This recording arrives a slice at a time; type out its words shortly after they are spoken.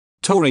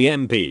Tory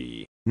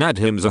MP,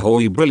 Nadhim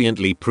Zahawi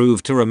brilliantly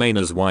proved to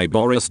Remainers why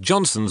Boris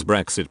Johnson's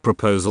Brexit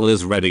proposal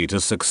is ready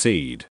to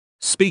succeed.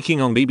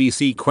 Speaking on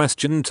BBC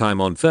Question Time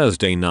on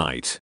Thursday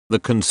night, the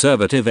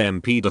Conservative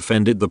MP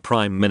defended the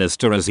Prime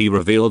Minister as he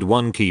revealed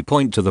one key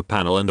point to the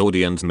panel and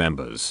audience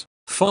members.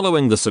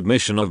 Following the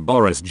submission of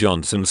Boris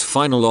Johnson's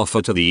final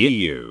offer to the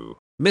EU,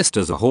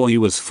 Mr. Zahawi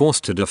was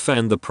forced to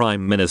defend the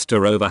Prime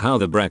Minister over how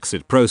the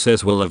Brexit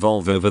process will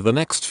evolve over the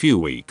next few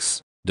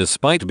weeks.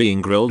 Despite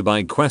being grilled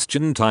by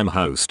Question Time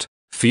host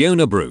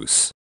Fiona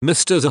Bruce,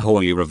 Mr.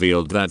 Zahawi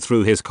revealed that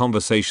through his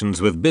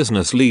conversations with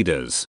business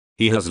leaders,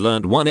 he has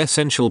learned one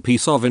essential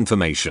piece of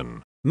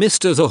information.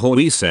 Mr.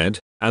 Zahawi said,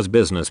 "As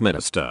business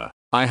minister,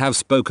 I have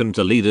spoken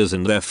to leaders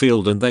in their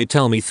field and they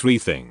tell me three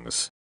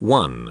things.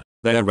 1.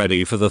 They are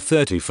ready for the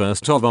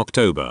 31st of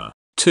October.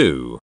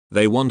 2.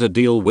 They want a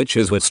deal, which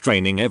is we're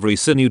straining every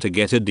sinew to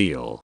get a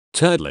deal.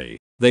 Thirdly,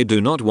 they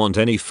do not want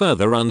any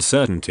further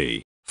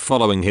uncertainty."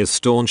 Following his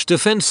staunch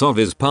defense of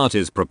his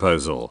party's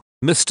proposal,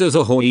 Mr.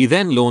 Zahawi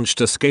then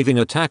launched a scathing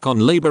attack on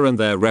Labour and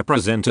their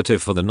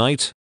representative for the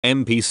night,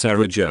 MP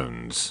Sarah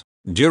Jones.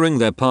 During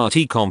their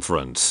party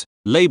conference,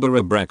 Labour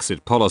a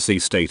Brexit policy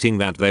stating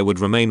that they would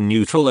remain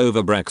neutral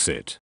over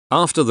Brexit.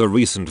 After the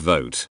recent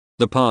vote,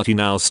 the party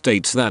now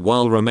states that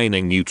while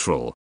remaining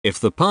neutral, if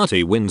the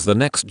party wins the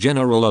next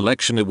general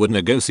election it would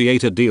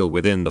negotiate a deal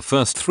within the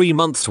first 3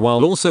 months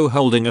while also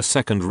holding a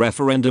second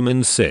referendum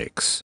in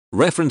 6.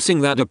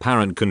 Referencing that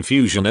apparent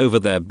confusion over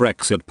their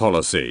Brexit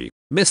policy,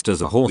 Mr.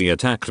 Zahawi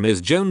attacked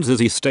Ms. Jones as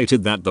he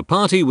stated that the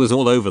party was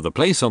all over the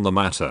place on the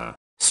matter,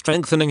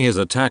 strengthening his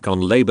attack on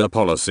Labour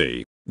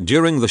policy.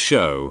 During the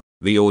show,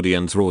 the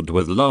audience roared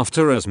with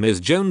laughter as Ms.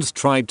 Jones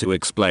tried to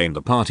explain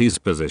the party's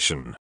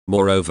position.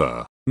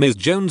 Moreover, Ms.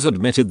 Jones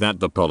admitted that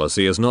the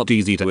policy is not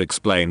easy to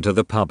explain to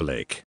the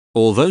public.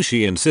 Although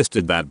she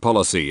insisted that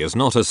policy is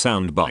not a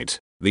soundbite,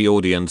 the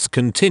audience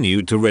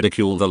continued to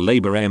ridicule the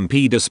Labour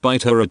MP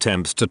despite her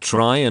attempts to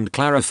try and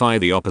clarify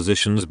the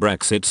opposition's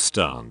Brexit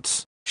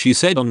stance. She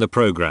said on the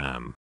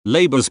programme,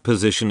 "Labour's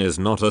position is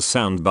not a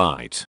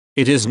soundbite.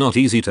 It is not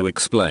easy to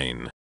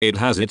explain. It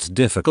has its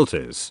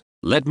difficulties.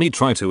 Let me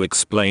try to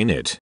explain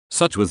it."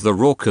 Such was the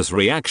raucous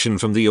reaction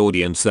from the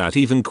audience that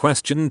even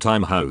Question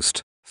Time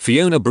host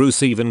Fiona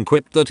Bruce even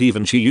quipped that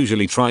even she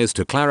usually tries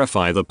to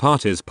clarify the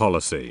party's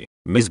policy.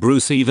 Ms.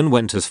 Bruce even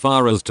went as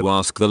far as to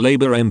ask the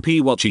Labour MP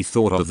what she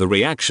thought of the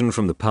reaction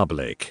from the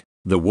public.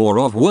 The war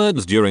of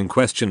words during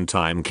Question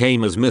Time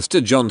came as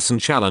Mr. Johnson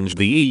challenged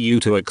the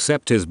EU to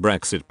accept his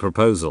Brexit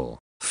proposal.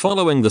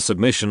 Following the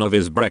submission of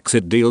his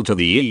Brexit deal to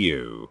the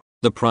EU,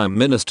 the Prime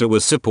Minister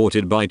was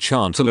supported by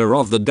Chancellor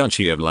of the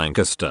Duchy of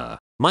Lancaster,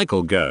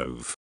 Michael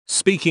Gove.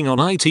 Speaking on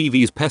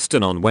ITV's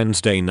Peston on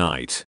Wednesday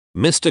night,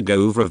 Mr.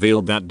 Gove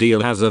revealed that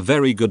deal has a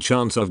very good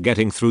chance of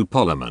getting through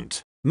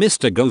Parliament.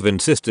 Mr. Gove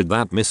insisted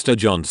that Mr.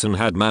 Johnson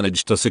had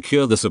managed to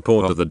secure the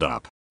support of the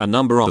DUP, a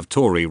number of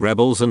Tory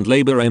rebels and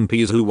Labour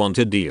MPs who want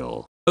a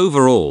deal.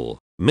 Overall,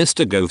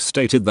 Mr. Gove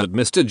stated that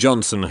Mr.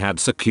 Johnson had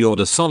secured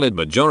a solid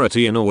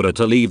majority in order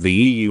to leave the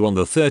EU on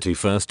the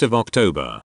 31st of October.